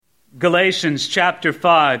Galatians chapter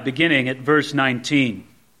 5, beginning at verse 19.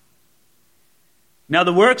 Now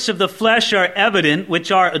the works of the flesh are evident, which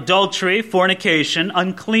are adultery, fornication,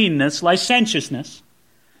 uncleanness, licentiousness,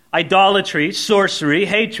 idolatry, sorcery,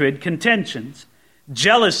 hatred, contentions,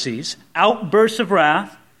 jealousies, outbursts of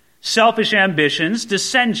wrath, selfish ambitions,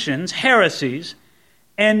 dissensions, heresies,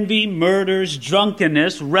 envy, murders,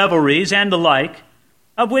 drunkenness, revelries, and the like,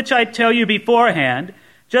 of which I tell you beforehand,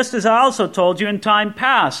 just as I also told you in time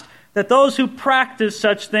past, that those who practice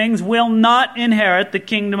such things will not inherit the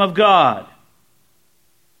kingdom of God.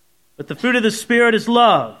 But the fruit of the Spirit is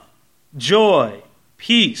love, joy,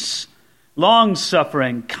 peace,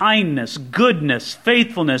 long-suffering, kindness, goodness,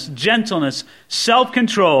 faithfulness, gentleness,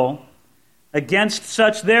 self-control. Against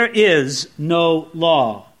such there is no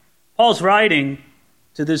law. Paul's writing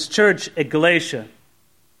to this church at Galatia,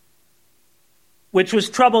 which was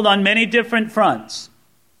troubled on many different fronts.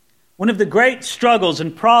 One of the great struggles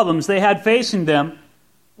and problems they had facing them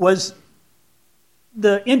was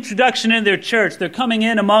the introduction in their church, their coming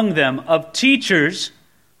in among them, of teachers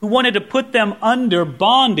who wanted to put them under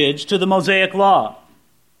bondage to the Mosaic law.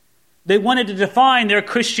 They wanted to define their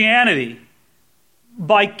Christianity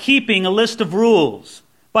by keeping a list of rules,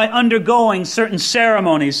 by undergoing certain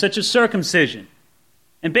ceremonies such as circumcision,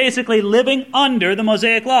 and basically living under the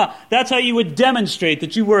Mosaic law. That's how you would demonstrate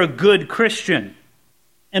that you were a good Christian.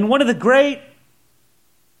 And one of the great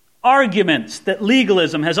arguments that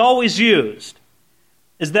legalism has always used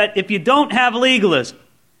is that if you don't have legalism,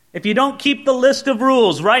 if you don't keep the list of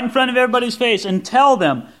rules right in front of everybody's face and tell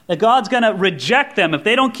them that God's going to reject them if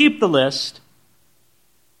they don't keep the list,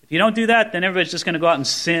 if you don't do that, then everybody's just going to go out and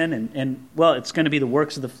sin, and it's going to be the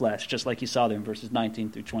works of the flesh, just like you saw there in verses 19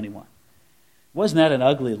 through 21. Wasn't that an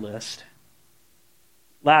ugly list?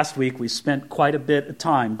 Last week, we spent quite a bit of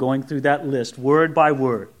time going through that list, word by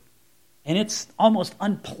word. And it's almost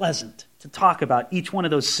unpleasant to talk about each one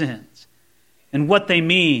of those sins and what they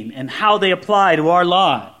mean and how they apply to our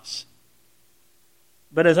lives.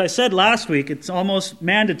 But as I said last week, it's almost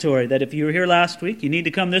mandatory that if you were here last week, you need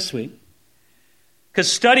to come this week.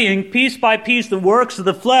 Because studying piece by piece the works of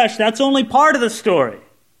the flesh, that's only part of the story.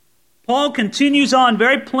 Paul continues on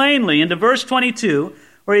very plainly into verse 22,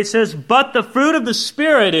 where he says, but the fruit of the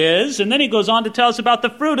Spirit is, and then he goes on to tell us about the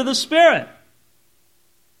fruit of the Spirit.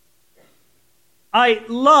 I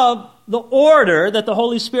love the order that the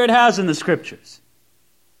Holy Spirit has in the Scriptures.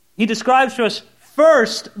 He describes to us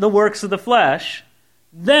first the works of the flesh,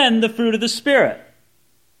 then the fruit of the Spirit.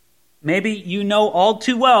 Maybe you know all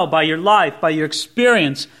too well by your life, by your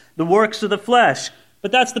experience, the works of the flesh,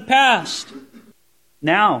 but that's the past.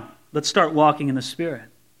 Now, let's start walking in the Spirit.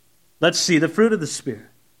 Let's see the fruit of the Spirit.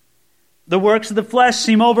 The works of the flesh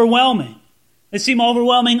seem overwhelming. They seem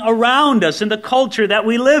overwhelming around us in the culture that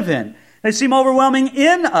we live in. They seem overwhelming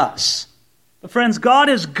in us. But friends, God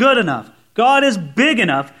is good enough. God is big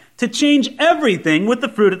enough to change everything with the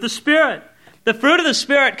fruit of the Spirit. The fruit of the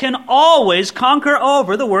Spirit can always conquer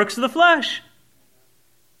over the works of the flesh.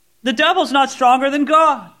 The devil's not stronger than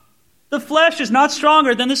God. The flesh is not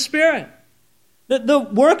stronger than the Spirit. The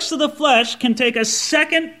works of the flesh can take a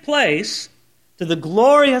second place to the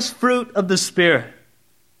glorious fruit of the Spirit.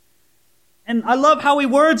 And I love how he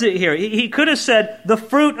words it here. He could have said the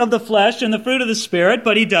fruit of the flesh and the fruit of the Spirit,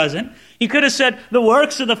 but he doesn't. He could have said the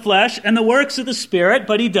works of the flesh and the works of the Spirit,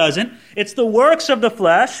 but he doesn't. It's the works of the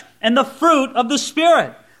flesh and the fruit of the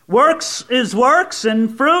Spirit. Works is works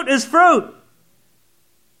and fruit is fruit.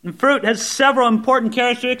 And fruit has several important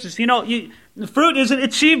characteristics. The fruit isn't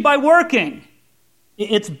achieved by working.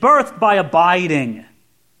 It's birthed by abiding.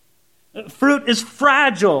 Fruit is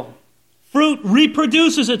fragile. Fruit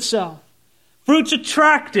reproduces itself. Fruit's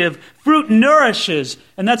attractive. Fruit nourishes.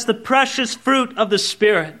 And that's the precious fruit of the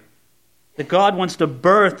Spirit that God wants to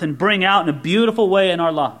birth and bring out in a beautiful way in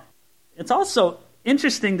our life. It's also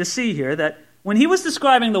interesting to see here that when he was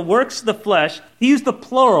describing the works of the flesh, he used the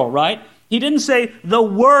plural, right? He didn't say the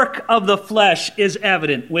work of the flesh is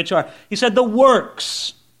evident, he said the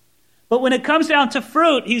works. But when it comes down to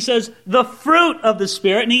fruit, he says the fruit of the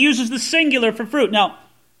Spirit, and he uses the singular for fruit. Now,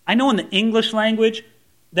 I know in the English language,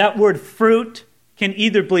 that word fruit can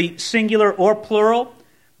either be singular or plural,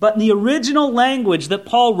 but in the original language that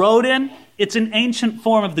Paul wrote in, it's an ancient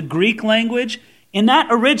form of the Greek language. In that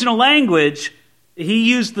original language, he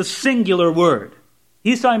used the singular word.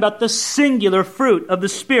 He's talking about the singular fruit of the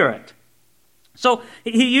Spirit. So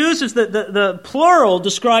he uses the plural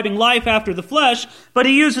describing life after the flesh, but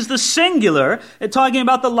he uses the singular talking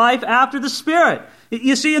about the life after the Spirit.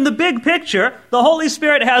 You see, in the big picture, the Holy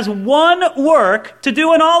Spirit has one work to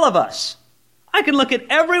do in all of us. I can look at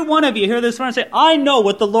every one of you here this morning and say, I know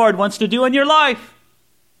what the Lord wants to do in your life.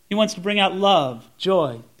 He wants to bring out love,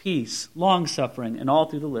 joy, peace, long-suffering, and all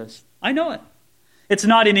through the list. I know it. It's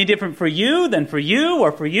not any different for you than for you,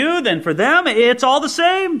 or for you than for them. It's all the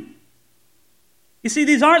same. You see,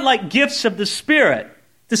 these aren't like gifts of the Spirit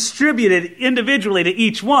distributed individually to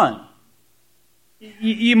each one.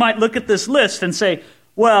 You might look at this list and say,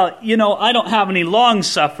 well, I don't have any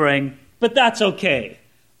long-suffering, but that's okay.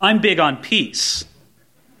 I'm big on peace.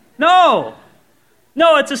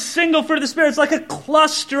 No, it's a single fruit of the Spirit. It's like a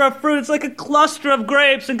cluster of fruit. It's like a cluster of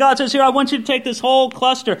grapes. And God says, here, I want you to take this whole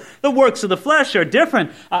cluster. The works of the flesh are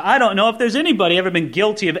different. I don't know if there's anybody ever been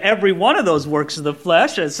guilty of every one of those works of the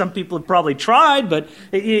flesh. Some people have probably tried, but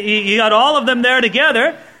you got all of them there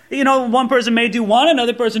together. One person may do one,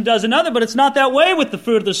 another person does another, but it's not that way with the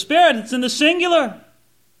fruit of the Spirit. It's in the singular.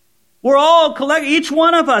 We're all each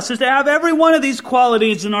one of us is to have every one of these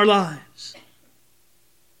qualities in our lives.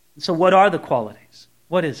 So what are the qualities?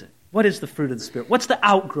 What is it? What is the fruit of the Spirit? What's the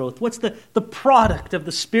outgrowth? What's the product of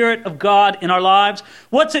the Spirit of God in our lives?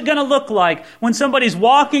 What's it going to look like when somebody's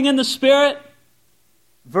walking in the Spirit?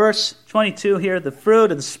 Verse 22 here, the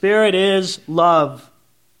fruit of the Spirit is love.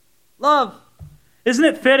 Love. Isn't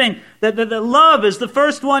it fitting that love is the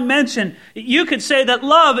first one mentioned? You could say that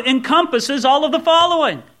love encompasses all of the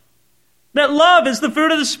following. That love is the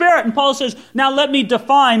fruit of the Spirit. And Paul says, now let me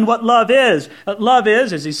define what love is. Love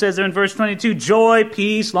is, as he says there in verse 22, joy,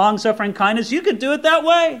 peace, long-suffering, kindness. You could do it that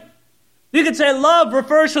way. You could say love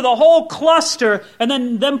refers to the whole cluster, and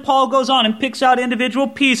then Paul goes on and picks out individual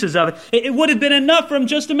pieces of it. It would have been enough for him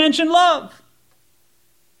just to mention love.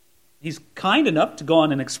 He's kind enough to go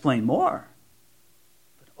on and explain more.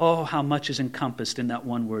 But oh, how much is encompassed in that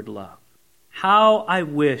one word, love. How I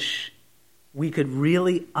wish we could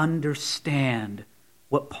really understand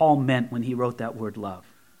what Paul meant when he wrote that word love.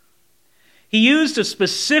 He used a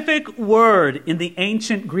specific word in the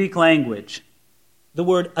ancient Greek language, the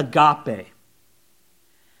word agape.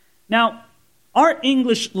 Now, our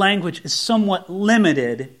English language is somewhat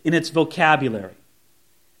limited in its vocabulary.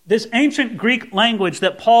 This ancient Greek language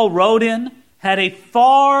that Paul wrote in had a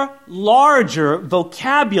far larger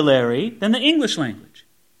vocabulary than the English language.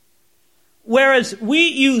 Whereas we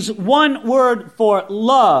use one word for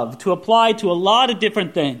love to apply to a lot of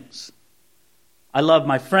different things. I love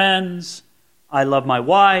my friends. I love my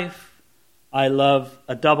wife. I love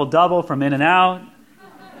a double-double from In-N-Out.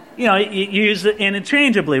 You use it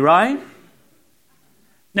interchangeably, right?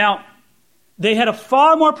 Now, they had a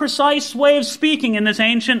far more precise way of speaking in this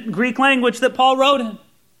ancient Greek language that Paul wrote in.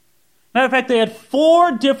 Matter of fact, they had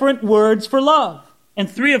 4 different words for love, and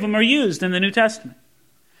 3 of them are used in the New Testament.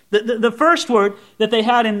 The first word that they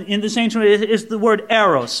had in this ancient is the word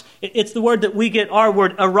eros. It's the word that we get our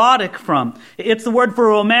word erotic from. It's the word for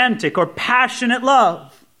romantic or passionate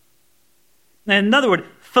love. And another word,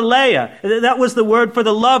 philia. That was the word for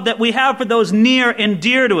the love that we have for those near and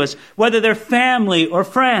dear to us, whether they're family or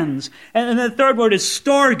friends. And the third word is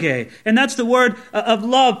storge. And that's the word of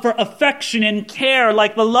love for affection and care,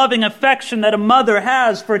 like the loving affection that a mother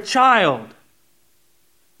has for a child.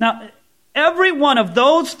 Now, every one of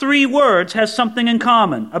those 3 words has something in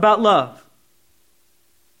common about love.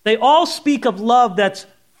 They all speak of love that's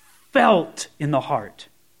felt in the heart.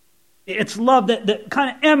 It's love that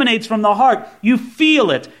kind of emanates from the heart. You feel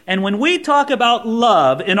it. And when we talk about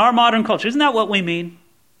love in our modern culture, isn't that what we mean?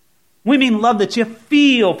 We mean love that you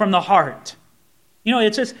feel from the heart.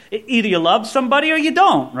 It's just either you love somebody or you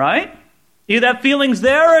don't, right? Either that feeling's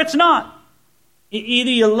there or it's not. Either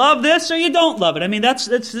you love this or you don't love it. I mean, that's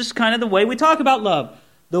just kind of the way we talk about love.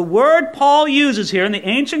 The word Paul uses here in the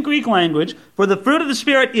ancient Greek language for the fruit of the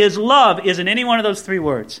Spirit is love, is in any one of those 3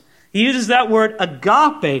 words. He uses that word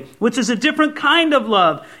agape, which is a different kind of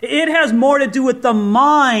love. It has more to do with the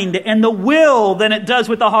mind and the will than it does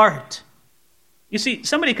with the heart. You see,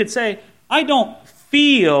 somebody could say, I don't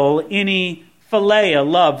feel any philia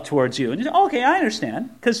love towards you. And you say, okay, I understand,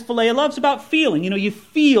 because philia love's about feeling. You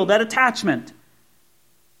feel that attachment.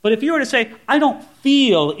 But if you were to say, I don't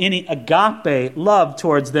feel any agape love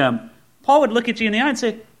towards them, Paul would look at you in the eye and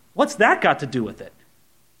say, what's that got to do with it?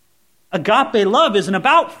 Agape love isn't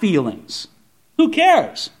about feelings. Who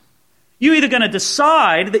cares? You're either going to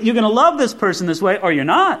decide that you're going to love this person this way or you're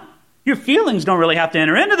not. Your feelings don't really have to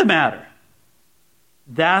enter into the matter.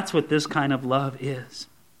 That's what this kind of love is.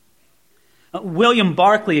 William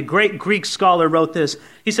Barclay, a great Greek scholar, wrote this.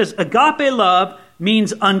 He says, agape love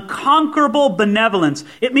means unconquerable benevolence.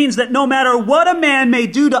 It means that no matter what a man may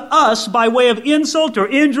do to us by way of insult or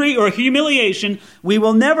injury or humiliation, we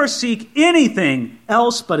will never seek anything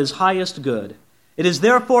else but his highest good. It is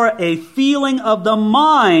therefore a feeling of the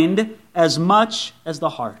mind as much as the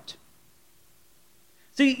heart.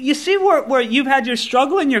 So you see where you've had your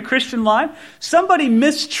struggle in your Christian life? Somebody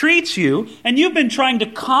mistreats you, and you've been trying to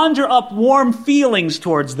conjure up warm feelings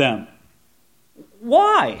towards them.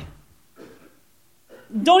 Why?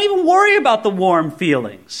 Don't even worry about the warm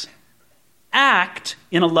feelings. Act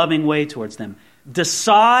in a loving way towards them.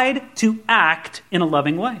 Decide to act in a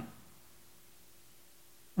loving way.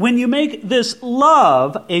 When you make this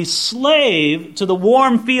love a slave to the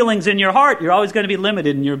warm feelings in your heart, you're always going to be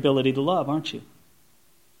limited in your ability to love, aren't you?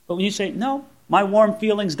 But when you say, no, my warm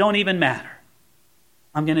feelings don't even matter,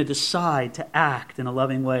 I'm going to decide to act in a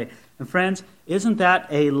loving way. And friends, isn't that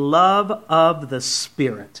a love of the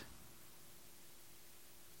Spirit?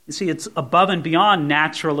 You see, it's above and beyond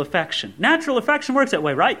natural affection. Natural affection works that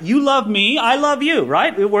way, right? You love me, I love you,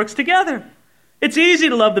 right? It works together. It's easy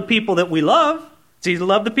to love the people that we love. It's easy to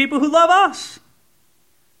love the people who love us.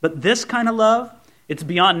 But this kind of love, it's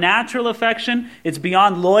beyond natural affection. It's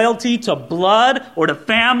beyond loyalty to blood or to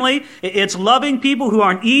family. It's loving people who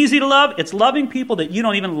aren't easy to love. It's loving people that you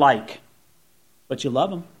don't even like, but you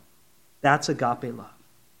love them. That's agape love.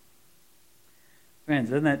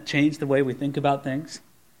 Friends, doesn't that change the way we think about things?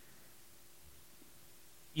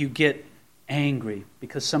 You get angry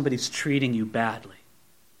because somebody's treating you badly.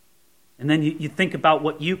 And then you think about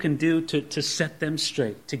what you can do to set them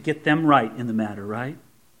straight, to get them right in the matter, right?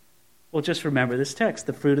 Well, just remember this text.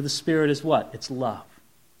 The fruit of the Spirit is what? It's love.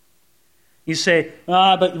 You say,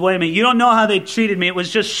 but wait a minute, you don't know how they treated me. It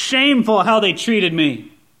was just shameful how they treated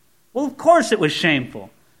me. Well, of course it was shameful.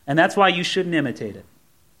 And that's why you shouldn't imitate it.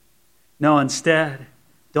 No, instead,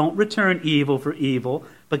 don't return evil for evil,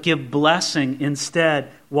 but give blessing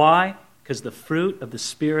instead. Why? Because the fruit of the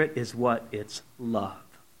Spirit is what? It's love.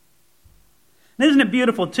 And isn't it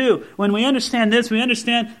beautiful, too? When we understand this, we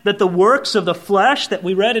understand that the works of the flesh that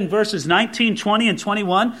we read in verses 19, 20, and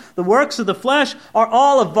 21, the works of the flesh are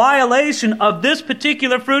all a violation of this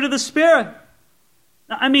particular fruit of the Spirit.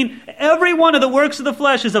 I mean, every one of the works of the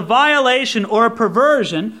flesh is a violation or a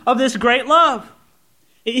perversion of this great love.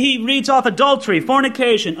 He reads off adultery,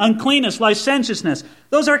 fornication, uncleanness, licentiousness.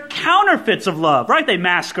 Those are counterfeits of love, right? They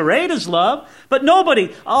masquerade as love, but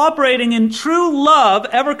nobody operating in true love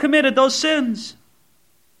ever committed those sins.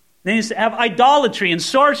 They used to have idolatry and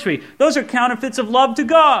sorcery. Those are counterfeits of love to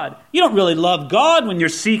God. You don't really love God when you're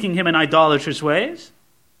seeking Him in idolatrous ways.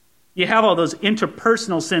 You have all those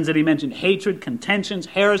interpersonal sins that he mentioned, hatred, contentions,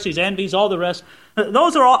 heresies, envies, all the rest.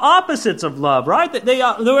 Those are all opposites of love, right?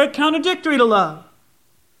 They're contradictory to love.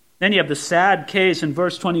 Then you have the sad case in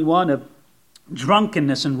verse 21 of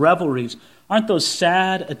drunkenness and revelries. Aren't those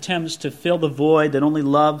sad attempts to fill the void that only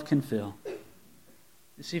love can fill?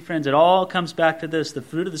 You see, friends, it all comes back to this. The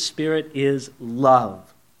fruit of the Spirit is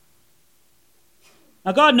love.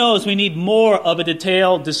 Now, God knows we need more of a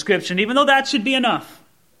detailed description, even though that should be enough.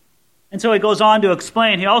 And so he goes on to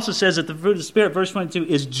explain. He also says that the fruit of the Spirit, verse 22,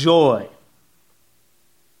 is joy.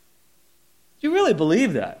 Do you really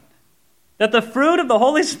believe that? That the fruit of the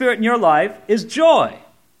Holy Spirit in your life is joy.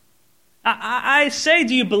 I say,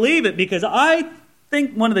 do you believe it? Because I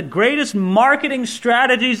think one of the greatest marketing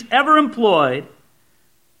strategies ever employed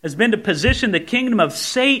has been to position the kingdom of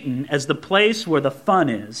Satan as the place where the fun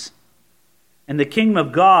is, and the kingdom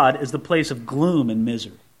of God as the place of gloom and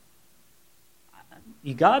misery.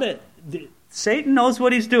 You got it. Satan knows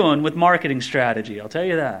what he's doing with marketing strategy, I'll tell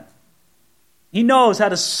you that. He knows how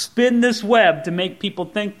to spin this web to make people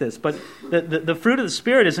think this. But the fruit of the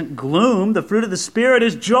Spirit isn't gloom. The fruit of the Spirit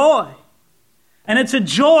is joy. And it's a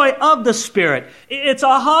joy of the Spirit. It's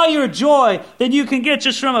a higher joy than you can get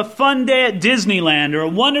just from a fun day at Disneyland or a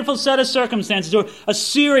wonderful set of circumstances or a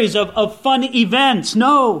series of fun events.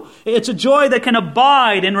 No, it's a joy that can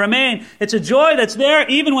abide and remain. It's a joy that's there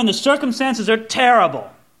even when the circumstances are terrible.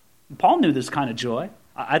 And Paul knew this kind of joy.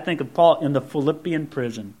 I think of Paul in the Philippian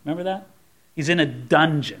prison. Remember that? He's in a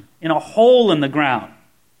dungeon, in a hole in the ground.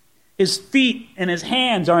 His feet and his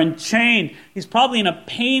hands are enchained. He's probably in a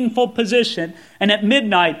painful position. And at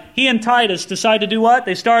midnight, he and Titus decide to do what?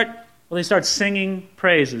 They start singing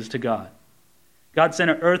praises to God. God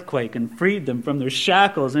sent an earthquake and freed them from their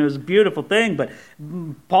shackles. And it was a beautiful thing. But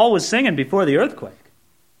Paul was singing before the earthquake.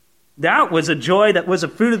 That was a joy that was a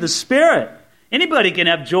fruit of the Spirit. Anybody can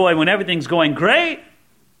have joy when everything's going great.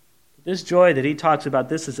 This joy that he talks about,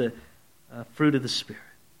 this is a fruit of the Spirit.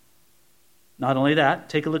 Not only that,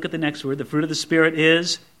 take a look at the next word. The fruit of the Spirit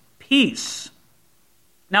is peace.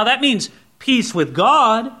 Now that means peace with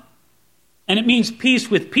God, and it means peace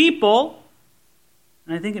with people,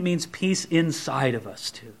 and I think it means peace inside of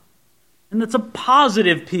us too. And it's a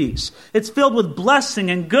positive peace. It's filled with blessing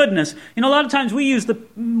and goodness. A lot of times we use the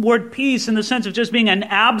word peace in the sense of just being an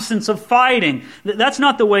absence of fighting. That's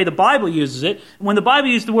not the way the Bible uses it. When the Bible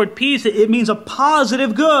uses the word peace, it means a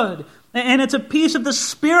positive good. And it's a peace of the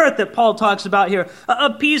Spirit that Paul talks about here.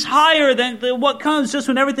 A peace higher than what comes just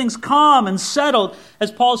when everything's calm and settled.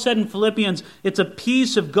 As Paul said in Philippians, it's a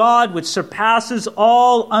peace of God which surpasses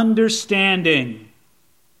all understanding.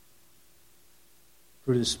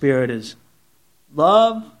 Fruit of the Spirit is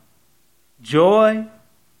love, joy,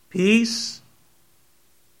 peace.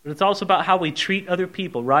 But it's also about how we treat other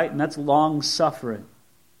people, right? And that's long-suffering.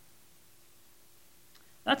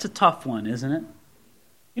 That's a tough one, isn't it?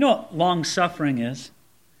 You know what long-suffering is?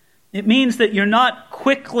 It means that you're not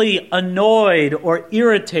quickly annoyed or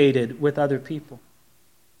irritated with other people.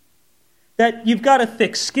 That you've got a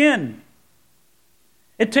thick skin.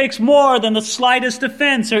 It takes more than the slightest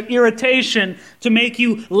offense or irritation to make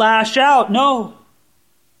you lash out. No,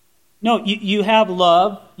 you have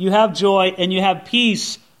love, you have joy, and you have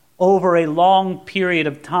peace over a long period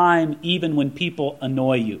of time, even when people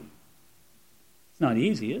annoy you. It's not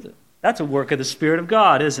easy, is it? That's a work of the Spirit of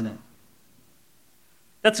God, isn't it?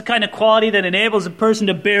 That's the kind of quality that enables a person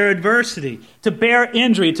to bear adversity, to bear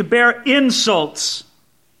injury, to bear insults,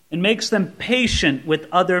 and makes them patient with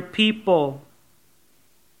other people.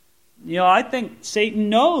 I think Satan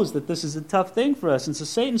knows that this is a tough thing for us, and so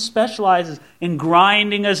Satan specializes in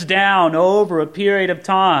grinding us down over a period of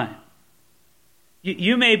time.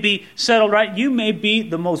 You may be settled right. You may be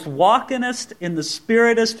the most walkingest in the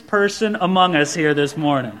spiritist person among us here this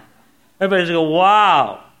morning. Everybody's going,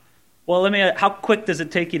 wow. Well, how quick does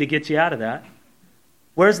it take you to get you out of that?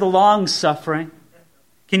 Where's the long suffering?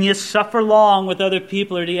 Can you suffer long with other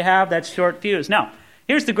people, or do you have that short fuse? Now,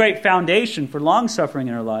 here's the great foundation for long suffering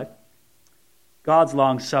in our life. God's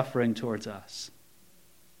long suffering towards us.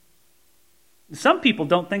 Some people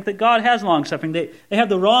don't think that God has long suffering. They have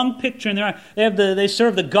the wrong picture in their eye. They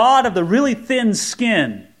serve the God of the really thin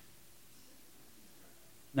skin.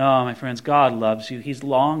 No, my friends, God loves you. He's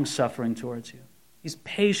long-suffering towards you. He's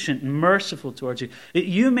patient and merciful towards you.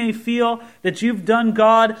 You may feel that you've done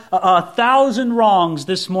God 1,000 wrongs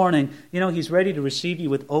this morning. He's ready to receive you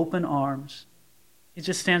with open arms. He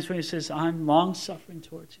just stands for you and says, I'm long-suffering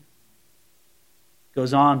towards you.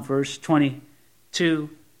 Goes on, verse 22,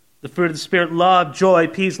 the fruit of the Spirit, love, joy,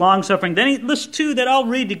 peace, long-suffering. Then he lists two that I'll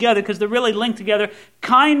read together because they're really linked together.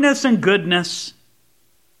 Kindness and goodness.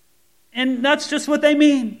 And that's just what they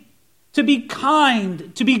mean. To be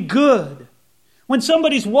kind, to be good. When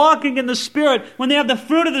somebody's walking in the Spirit, when they have the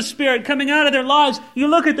fruit of the Spirit coming out of their lives, you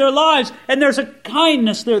look at their lives and there's a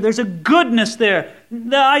kindness there, there's a goodness there.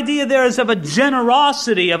 The idea there is of a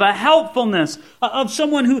generosity, of a helpfulness, of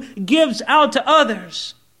someone who gives out to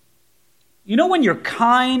others. When you're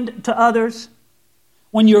kind to others,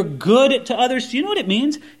 when you're good to others, do you know what it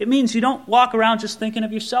means? It means you don't walk around just thinking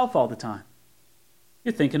of yourself all the time.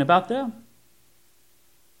 You're thinking about them.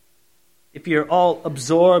 If you're all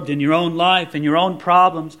absorbed in your own life and your own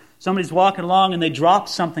problems, somebody's walking along and they drop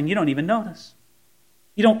something, you don't even notice.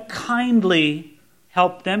 You don't kindly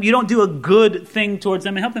help them. You don't do a good thing towards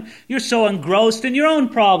them and help them. You're so engrossed in your own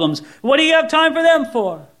problems. What do you have time for them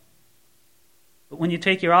for? But when you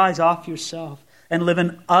take your eyes off yourself and live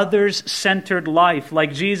an others-centered life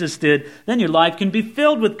like Jesus did, then your life can be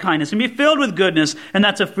filled with kindness and be filled with goodness, and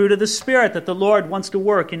that's a fruit of the Spirit that the Lord wants to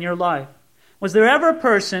work in your life. Was there ever a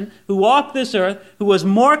person who walked this earth who was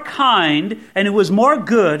more kind and who was more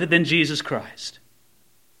good than Jesus Christ?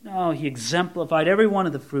 No, he exemplified every one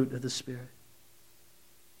of the fruit of the Spirit.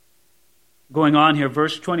 Going on here,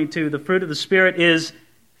 verse 22, the fruit of the Spirit is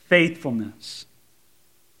faithfulness.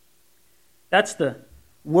 That's the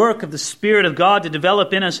work of the Spirit of God to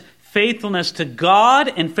develop in us faithfulness to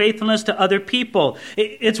God and faithfulness to other people.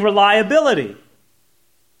 It's reliability.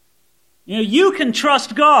 You can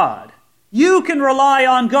trust God. You can rely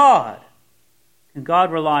on God. Can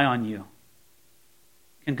God rely on you?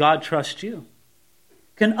 Can God trust you?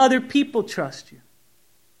 Can other people trust you?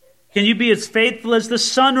 Can you be as faithful as the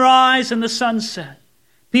sunrise and the sunset?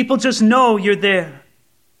 People just know you're there.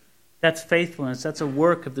 That's faithfulness. That's a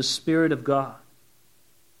work of the Spirit of God.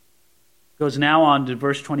 Goes now on to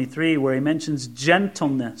verse 23 where he mentions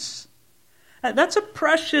gentleness. That's a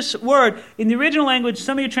precious word. In the original language,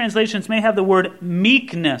 some of your translations may have the word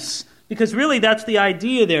meekness, because really that's the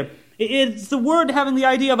idea there. It's the word having the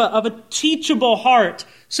idea of a teachable heart,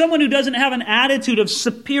 someone who doesn't have an attitude of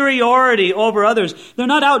superiority over others. They're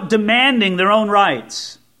not out demanding their own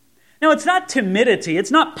rights. Now, it's not timidity. It's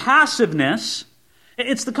not passiveness.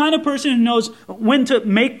 It's the kind of person who knows when to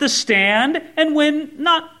make the stand and when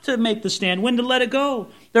not to make the stand, when to let it go.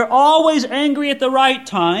 They're always angry at the right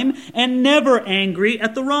time and never angry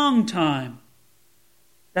at the wrong time.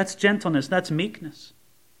 That's gentleness. That's meekness.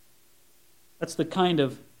 That's the kind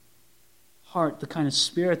of heart, the kind of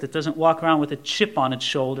spirit that doesn't walk around with a chip on its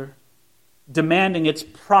shoulder, demanding its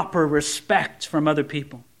proper respect from other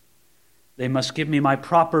people. They must give me my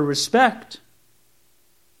proper respect.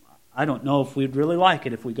 I don't know if we'd really like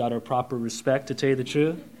it if we got our proper respect, to tell you the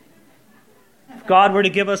truth. If God were to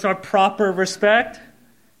give us our proper respect,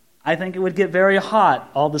 I think it would get very hot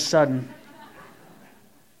all of a sudden.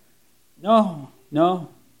 No.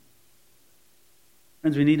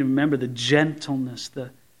 Friends, we need to remember the gentleness,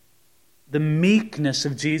 the meekness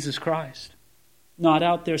of Jesus Christ. Not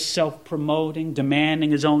out there self-promoting,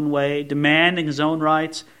 demanding his own way, demanding his own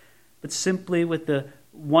rights, but simply with the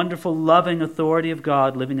wonderful, loving authority of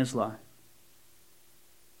God living his life.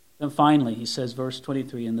 Then finally, he says, verse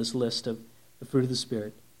 23 in this list of the fruit of the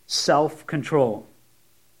Spirit, self-control.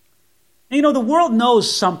 And the world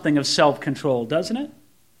knows something of self-control, doesn't it?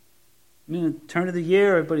 I mean, at the turn of the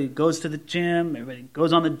year, everybody goes to the gym, everybody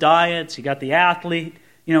goes on the diets, you got the athlete,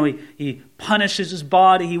 he punishes his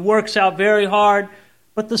body, he works out very hard.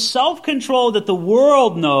 But the self-control that the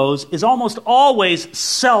world knows is almost always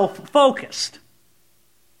self-focused.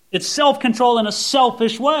 It's self-control in a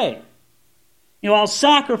selfish way. I'll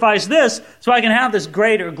sacrifice this so I can have this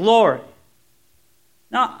greater glory.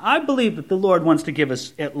 Now, I believe that the Lord wants to give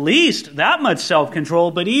us at least that much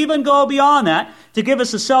self-control, but even go beyond that to give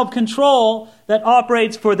us a self-control that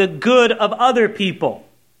operates for the good of other people.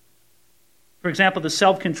 For example, the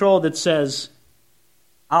self-control that says,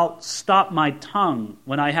 I'll stop my tongue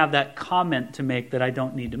when I have that comment to make that I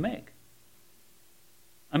don't need to make.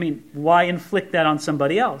 I mean, why inflict that on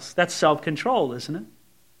somebody else? That's self-control, isn't it?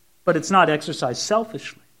 But it's not exercised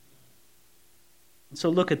selfishly. And so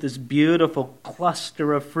look at this beautiful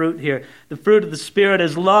cluster of fruit here. The fruit of the Spirit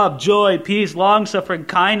is love, joy, peace, long-suffering,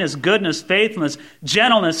 kindness, goodness, faithfulness,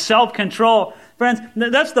 gentleness, self-control. Friends,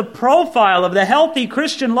 that's the profile of the healthy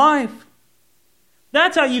Christian life.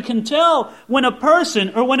 That's how you can tell when a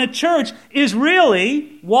person or when a church is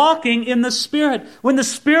really walking in the Spirit, when the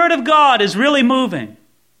Spirit of God is really moving.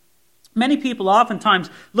 Many people oftentimes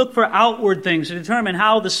look for outward things to determine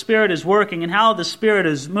how the Spirit is working and how the Spirit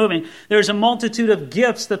is moving. There's a multitude of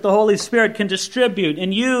gifts that the Holy Spirit can distribute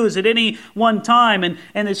and use at any one time.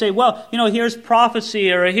 And they say, well, here's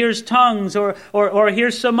prophecy, or here's tongues, or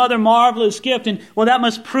here's some other marvelous gift. And, well, that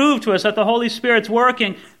must prove to us that the Holy Spirit's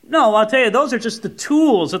working. No, I'll tell you, those are just the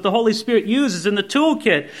tools that the Holy Spirit uses in the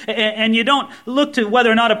toolkit. And you don't look to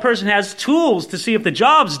whether or not a person has tools to see if the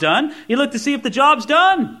job's done. You look to see if the job's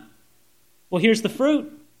done. Well, here's the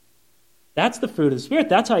fruit. That's the fruit of the Spirit.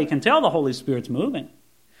 That's how you can tell the Holy Spirit's moving.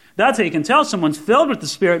 That's how you can tell someone's filled with the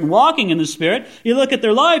Spirit and walking in the Spirit. You look at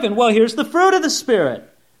their life and, well, here's the fruit of the Spirit.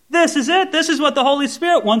 This is it. This is what the Holy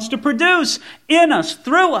Spirit wants to produce in us,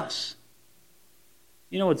 through us.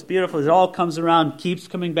 What's beautiful is it all comes around, keeps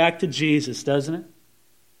coming back to Jesus, doesn't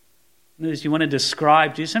it? As you want to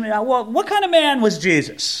describe Jesus, well, what kind of man was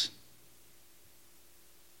Jesus?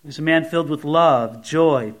 He was a man filled with love,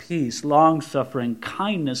 joy, peace, long-suffering,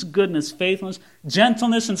 kindness, goodness, faithfulness,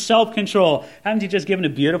 gentleness, and self-control. Haven't you just given a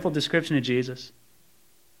beautiful description of Jesus?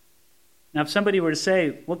 Now, if somebody were to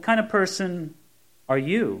say, what kind of person are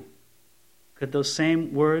you? Could those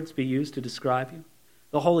same words be used to describe you?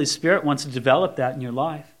 The Holy Spirit wants to develop that in your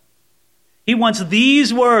life. He wants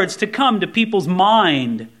these words to come to people's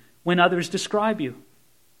mind when others describe you.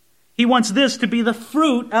 He wants this to be the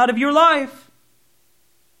fruit out of your life.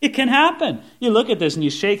 It can happen. You look at this and you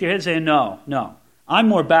shake your head saying, no. I'm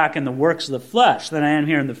more back in the works of the flesh than I am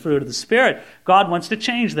here in the fruit of the Spirit. God wants to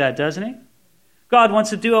change that, doesn't he? God wants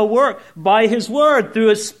to do a work by his word, through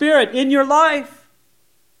his Spirit in your life.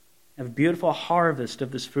 Have a beautiful harvest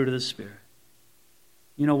of this fruit of the Spirit.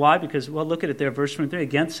 You know why? Because, well, look at it there, verse 23.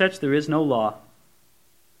 Against such there is no law.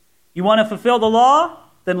 You want to fulfill the law?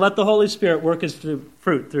 Then let the Holy Spirit work his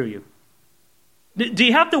fruit through you. Do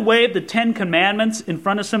you have to wave the 10 Commandments in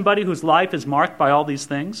front of somebody whose life is marked by all these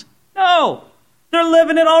things? No. They're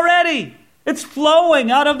living it already. It's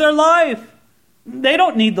flowing out of their life. They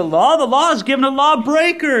don't need the law. The law is given to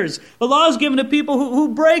lawbreakers. The law is given to people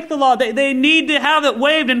who break the law. They need to have it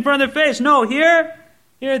waved in front of their face. No, here,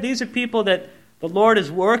 these are people that the Lord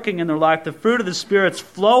is working in their life. The fruit of the Spirit's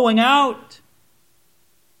flowing out.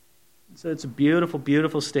 So it's a beautiful,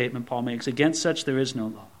 beautiful statement Paul makes. Against such there is no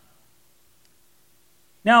law.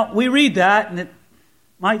 Now, we read that, and it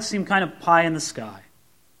might seem kind of pie in the sky.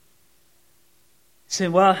 You say,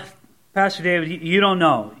 well, Pastor David, you don't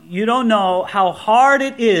know. You don't know how hard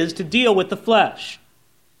it is to deal with the flesh.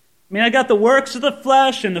 I mean, I got the works of the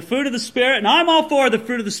flesh and the fruit of the Spirit, and I'm all for the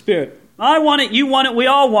fruit of the Spirit. I want it, you want it, we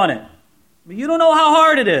all want it. But you don't know how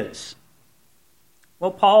hard it is.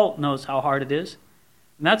 Well, Paul knows how hard it is.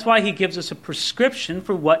 And that's why he gives us a prescription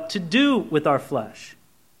for what to do with our flesh.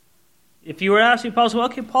 If you were asking Paul, well,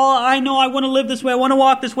 okay, Paul, I know I want to live this way, I want to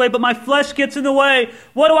walk this way, but my flesh gets in the way.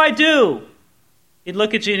 What do I do? He'd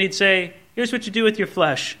look at you and he'd say, here's what you do with your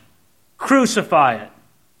flesh. Crucify it.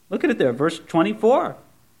 Look at it there, verse 24.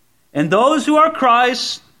 And those who are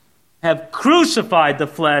Christ have crucified the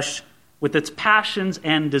flesh with its passions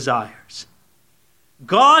and desires.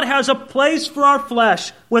 God has a place for our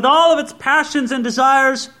flesh with all of its passions and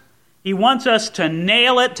desires. He wants us to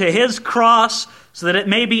nail it to His cross so that it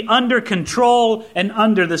may be under control and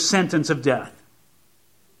under the sentence of death.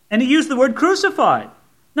 And He used the word crucified.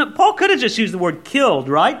 Now, Paul could have just used the word killed,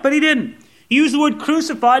 right? But he didn't. He used the word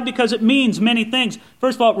crucified because it means many things.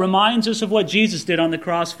 First of all, it reminds us of what Jesus did on the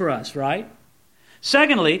cross for us, right?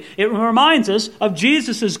 Secondly, it reminds us of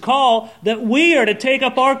Jesus' call that we are to take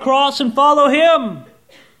up our cross and follow Him.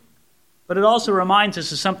 But it also reminds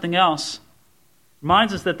us of something else. It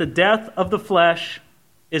reminds us that the death of the flesh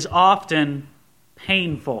is often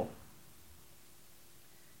painful.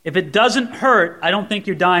 If it doesn't hurt, I don't think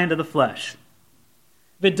you're dying to the flesh.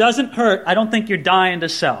 If it doesn't hurt, I don't think you're dying to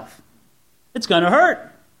self. It's going to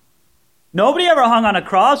hurt. Nobody ever hung on a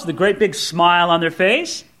cross with a great big smile on their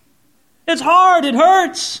face. It's hard, it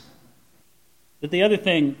hurts. But the other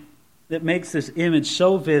thing that makes this image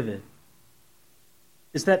so vivid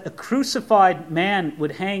is that a crucified man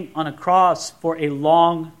would hang on a cross for a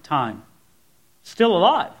long time, still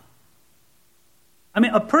alive. I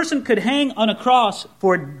mean, a person could hang on a cross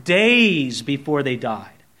for days before they died.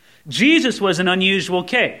 Jesus was an unusual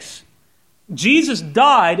case. Jesus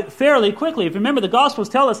died fairly quickly. If you remember, the Gospels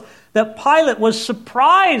tell us that Pilate was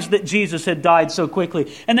surprised that Jesus had died so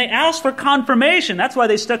quickly. And they asked for confirmation. That's why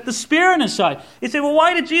they stuck the spear in his side. They say, well,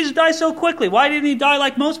 why did Jesus die so quickly? Why didn't He die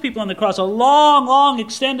like most people on the cross? A long, long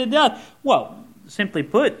extended death. Well, simply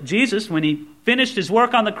put, Jesus, when He finished His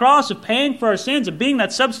work on the cross of paying for our sins, of being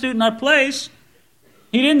that substitute in our place,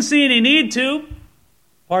 He didn't see any need to,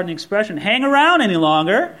 pardon the expression, hang around any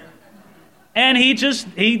longer. And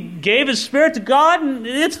He gave His Spirit to God, and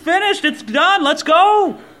it's finished, it's done, let's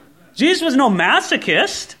go. Jesus was no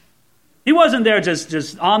masochist. He wasn't there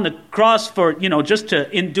just on the cross for, just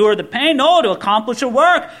to endure the pain. No, to accomplish a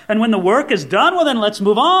work. And when the work is done, well then let's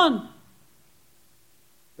move on.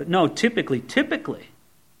 But no, typically,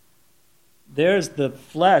 there's the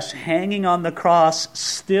flesh hanging on the cross,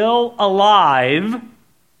 still alive,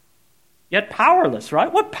 yet powerless,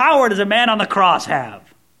 right? What power does a man on the cross have?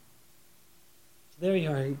 There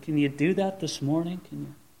you are. Can you do that this morning? Can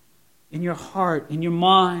you, in your heart, in your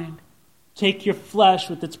mind, take your flesh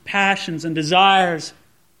with its passions and desires,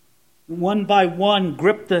 one by one,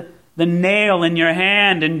 grip the nail in your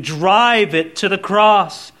hand and drive it to the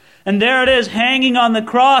cross. And there it is, hanging on the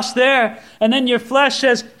cross there. And then your flesh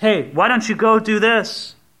says, hey, why don't you go do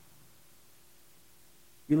this?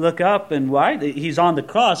 You look up and why? He's on the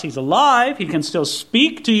cross. He's alive. He can still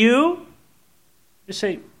speak to you. You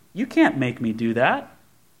say, you can't make me do that.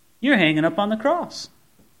 You're hanging up on the cross.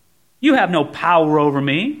 You have no power over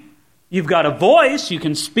me. You've got a voice. You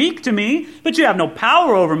can speak to me, but you have no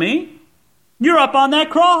power over me. You're up on that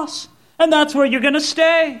cross, and that's where you're going to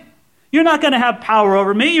stay. You're not going to have power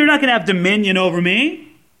over me. You're not going to have dominion over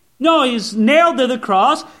me. No, He's nailed to the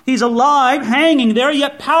cross. He's alive, hanging there,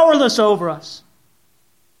 yet powerless over us.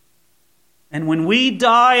 And when we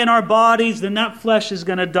die in our bodies, then that flesh is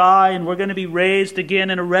going to die, and we're going to be raised again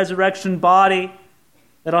in a resurrection body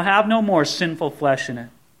that'll have no more sinful flesh in it.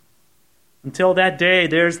 Until that day,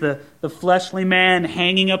 there's the fleshly man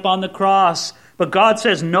hanging up on the cross. But God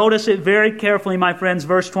says, notice it very carefully, my friends,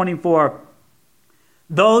 verse 24.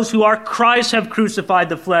 Those who are Christ have crucified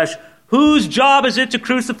the flesh. Whose job is it to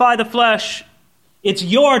crucify the flesh? It's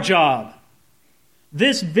your job.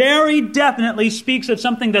 This very definitely speaks of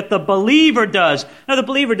something that the believer does. Now, the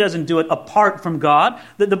believer doesn't do it apart from God.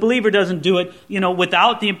 The believer doesn't do it,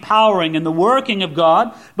 without the empowering and the working of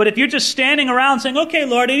God. But if you're just standing around saying, okay,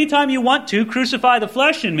 Lord, anytime you want to, crucify the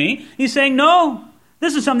flesh in me, He's saying, no,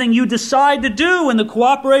 this is something you decide to do in the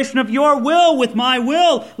cooperation of your will with my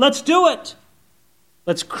will. Let's do it.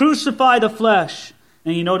 Let's crucify the flesh.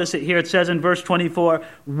 And you notice it here, it says in verse 24,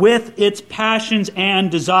 with its passions and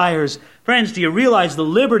desires. Friends, do you realize the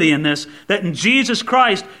liberty in this? That in Jesus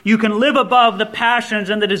Christ, you can live above the passions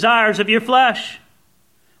and the desires of your flesh.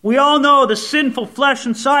 We all know the sinful flesh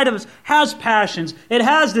inside of us has passions, it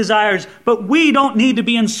has desires, but we don't need to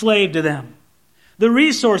be enslaved to them. The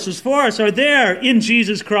resources for us are there in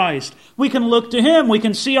Jesus Christ. We can look to Him. We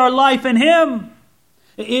can see our life in Him.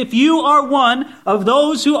 If you are one of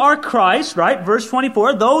those who are Christ, right, verse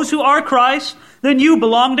 24, those who are Christ, then you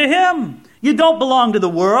belong to Him. You don't belong to the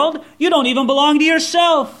world. You don't even belong to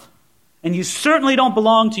yourself. And you certainly don't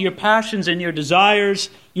belong to your passions and your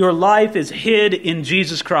desires. Your life is hid in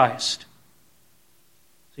Jesus Christ.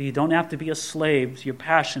 So you don't have to be a slave to your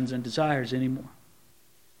passions and desires anymore.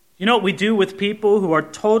 You know what we do with people who are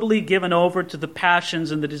totally given over to the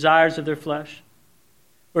passions and the desires of their flesh?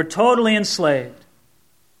 We're totally enslaved.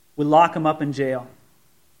 We lock them up in jail.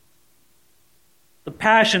 The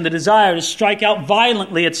passion, the desire to strike out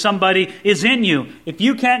violently at somebody is in you. If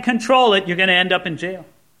you can't control it, you're going to end up in jail.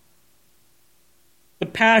 The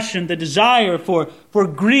passion, the desire for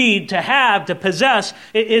greed, to have, to possess,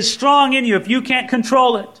 is strong in you. If you can't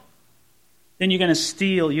control it, then you're going to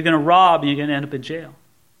steal, you're going to rob, and you're going to end up in jail.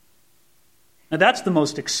 Now that's the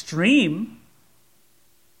most extreme.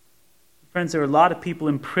 Friends, there are a lot of people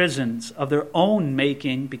in prisons of their own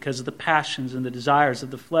making because of the passions and the desires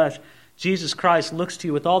of the flesh. Jesus Christ looks to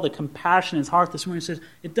you with all the compassion in His heart this morning and says,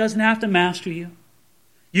 it doesn't have to master you.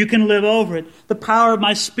 You can live over it. The power of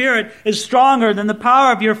my Spirit is stronger than the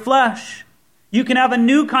power of your flesh. You can have a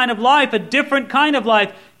new kind of life, a different kind of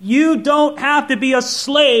life. You don't have to be a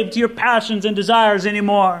slave to your passions and desires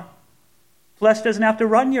anymore. Flesh doesn't have to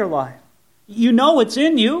run your life. You know it's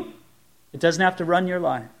in you. It doesn't have to run your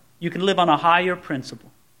life. You can live on a higher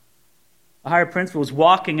principle. A higher principle is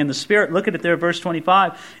walking in the Spirit. Look at it there, verse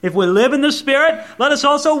 25. If we live in the Spirit, let us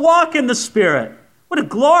also walk in the Spirit. What a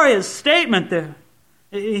glorious statement there.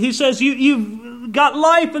 He says you've got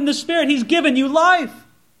life in the Spirit. He's given you life.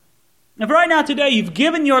 If right now today you've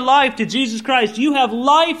given your life to Jesus Christ, you have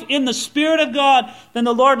life in the Spirit of God, then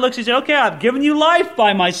the Lord looks and says, okay, I've given you life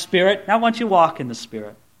by my Spirit. Now I want you to walk in the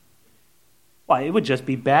Spirit. Why, it would just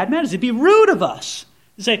be bad manners. It'd be rude of us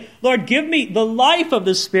to say, Lord, give me the life of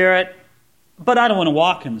the Spirit, but I don't want to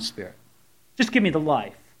walk in the Spirit. Just give me the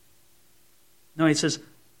life. No, he says,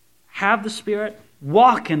 have the Spirit,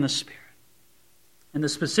 walk in the Spirit. And the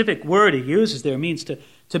specific word he uses there means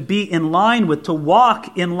to be in line with, to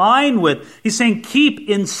walk in line with. He's saying keep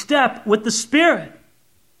in step with the Spirit.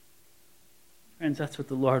 Friends, that's what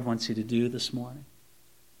the Lord wants you to do this morning.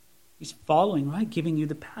 He's following, right? Giving you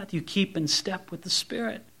the path. You keep in step with the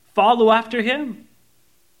Spirit. Follow after Him.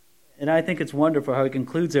 And I think it's wonderful how he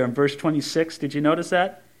concludes there in verse 26. Did you notice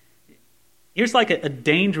that? Here's like a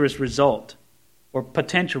dangerous result, or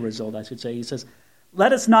potential result, I should say. He says,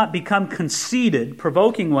 let us not become conceited,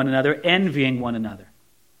 provoking one another, envying one another.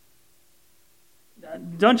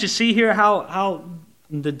 Don't you see here how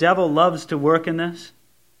the devil loves to work in this?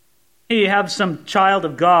 You have some child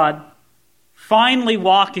of God finally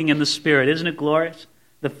walking in the Spirit. Isn't it glorious?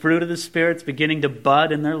 The fruit of the Spirit's beginning to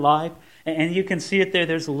bud in their life. And you can see it there.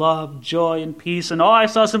 There's love, joy, and peace. And I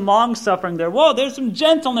saw some long-suffering there. Whoa, there's some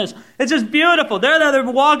gentleness. It's just beautiful. They're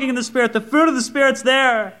walking in the Spirit. The fruit of the Spirit's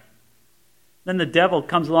there. Then the devil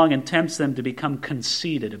comes along and tempts them to become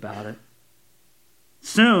conceited about it.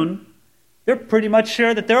 Soon, they're pretty much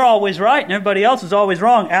sure that they're always right and everybody else is always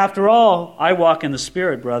wrong. After all, I walk in the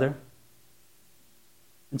Spirit, brother.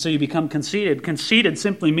 And so you become conceited. Conceited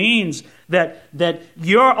simply means that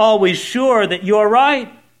you're always sure that you're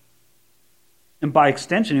right. And by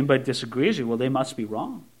extension, anybody disagrees with you, well, they must be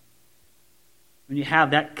wrong. When you have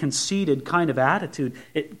that conceited kind of attitude,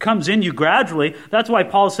 it comes in you gradually. That's why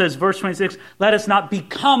Paul says, verse 26, let us not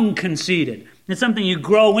become conceited. It's something you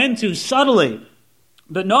grow into subtly.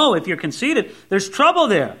 But no, if you're conceited, there's trouble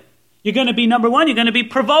there. You're going to be, number one, you're going to be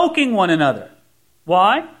provoking one another.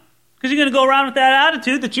 Why? Because you're going to go around with that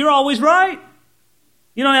attitude that you're always right.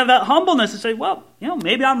 You don't have that humbleness to say, well,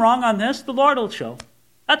 maybe I'm wrong on this. The Lord will show.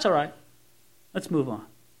 That's all right. Let's move on.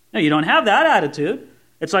 No, you don't have that attitude.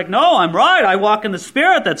 It's like, no, I'm right. I walk in the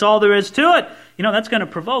Spirit. That's all there is to it. That's going to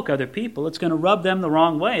provoke other people. It's going to rub them the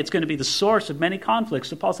wrong way. It's going to be the source of many conflicts.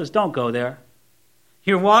 So Paul says, don't go there.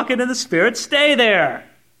 You're walking in the Spirit. Stay there.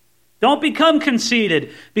 Don't become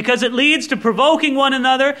conceited, because it leads to provoking one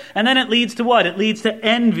another, and then it leads to what? It leads to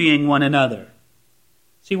envying one another.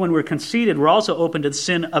 See, when we're conceited, we're also open to the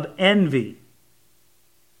sin of envy.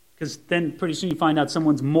 Because then pretty soon you find out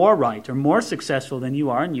someone's more right or more successful than you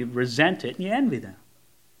are, and you resent it and you envy them.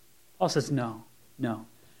 Paul says, no.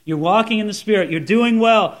 You're walking in the Spirit. You're doing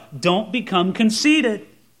well. Don't become conceited.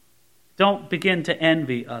 Don't begin to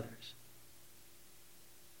envy others.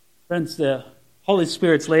 Friends, the Holy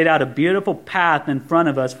Spirit's laid out a beautiful path in front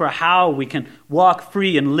of us for how we can walk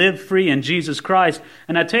free and live free in Jesus Christ.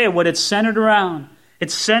 And I tell you what it's centered around.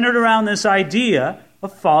 It's centered around this idea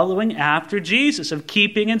of following after Jesus, of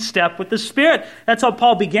keeping in step with the Spirit. That's how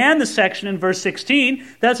Paul began the section in verse 16.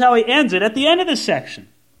 That's how he ends it at the end of this section.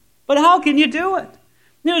 But how can you do it?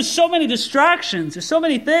 There's so many distractions. There's so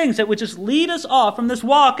many things that would just lead us off from this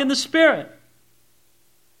walk in the Spirit.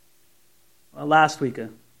 Well, last week, a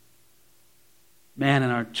man in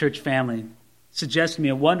our church family suggested to me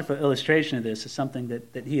a wonderful illustration of this, as something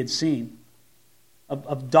that he had seen,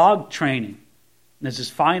 of dog training. And there's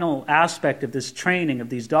this final aspect of this training of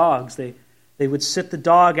these dogs. They would sit the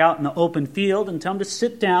dog out in the open field and tell him to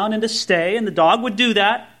sit down and to stay, and the dog would do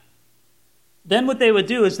that. Then what they would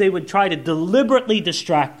do is they would try to deliberately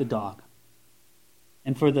distract the dog.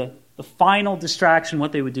 And for the final distraction,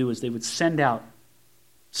 what they would do is they would send out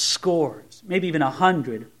scores, maybe even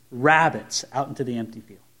 100 rabbits out into the empty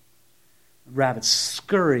field. Rabbits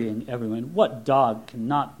scurrying everywhere. And what dog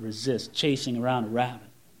cannot resist chasing around a rabbit?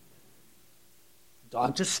 The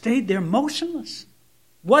dog just stayed there motionless.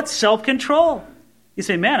 What self-control? You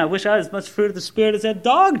say, man, I wish I had as much fruit of the Spirit as that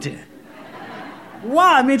dog did.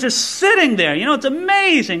 Wow, I mean, just sitting there. It's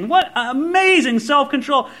amazing. What amazing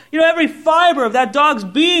self-control. Every fiber of that dog's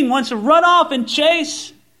being wants to run off and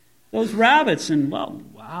chase those rabbits. And, well,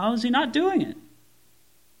 how is he not doing it?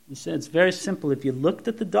 He said it's very simple. If you looked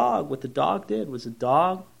at the dog, what the dog did was the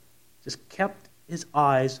dog just kept his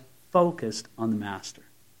eyes focused on the master.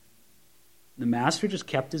 The master just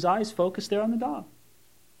kept his eyes focused there on the dog.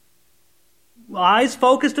 Eyes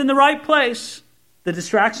focused in the right place. The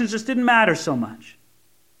distractions just didn't matter so much.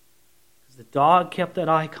 Because the dog kept that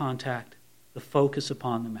eye contact, the focus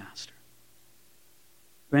upon the master.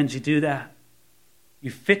 Friends, you do that.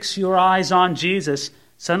 You fix your eyes on Jesus.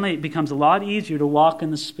 Suddenly it becomes a lot easier to walk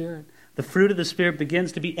in the Spirit. The fruit of the Spirit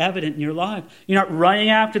begins to be evident in your life. You're not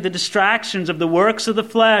running after the distractions of the works of the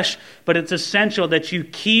flesh, but it's essential that you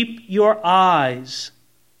keep your eyes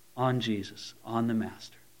on Jesus, on the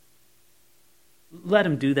Master. Let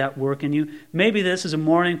him do that work in you. Maybe this is a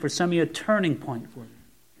morning for some of you, a turning point for you.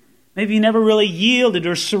 Maybe you never really yielded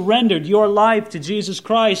or surrendered your life to Jesus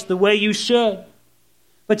Christ the way you should.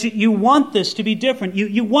 But you want this to be different.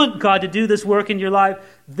 You want God to do this work in your life.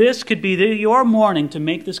 This could be your morning to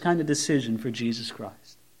make this kind of decision for Jesus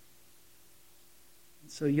Christ.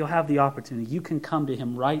 So you'll have the opportunity. You can come to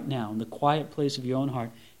him right now in the quiet place of your own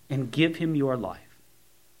heart and give him your life.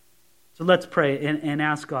 So let's pray and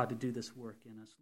ask God to do this work in us.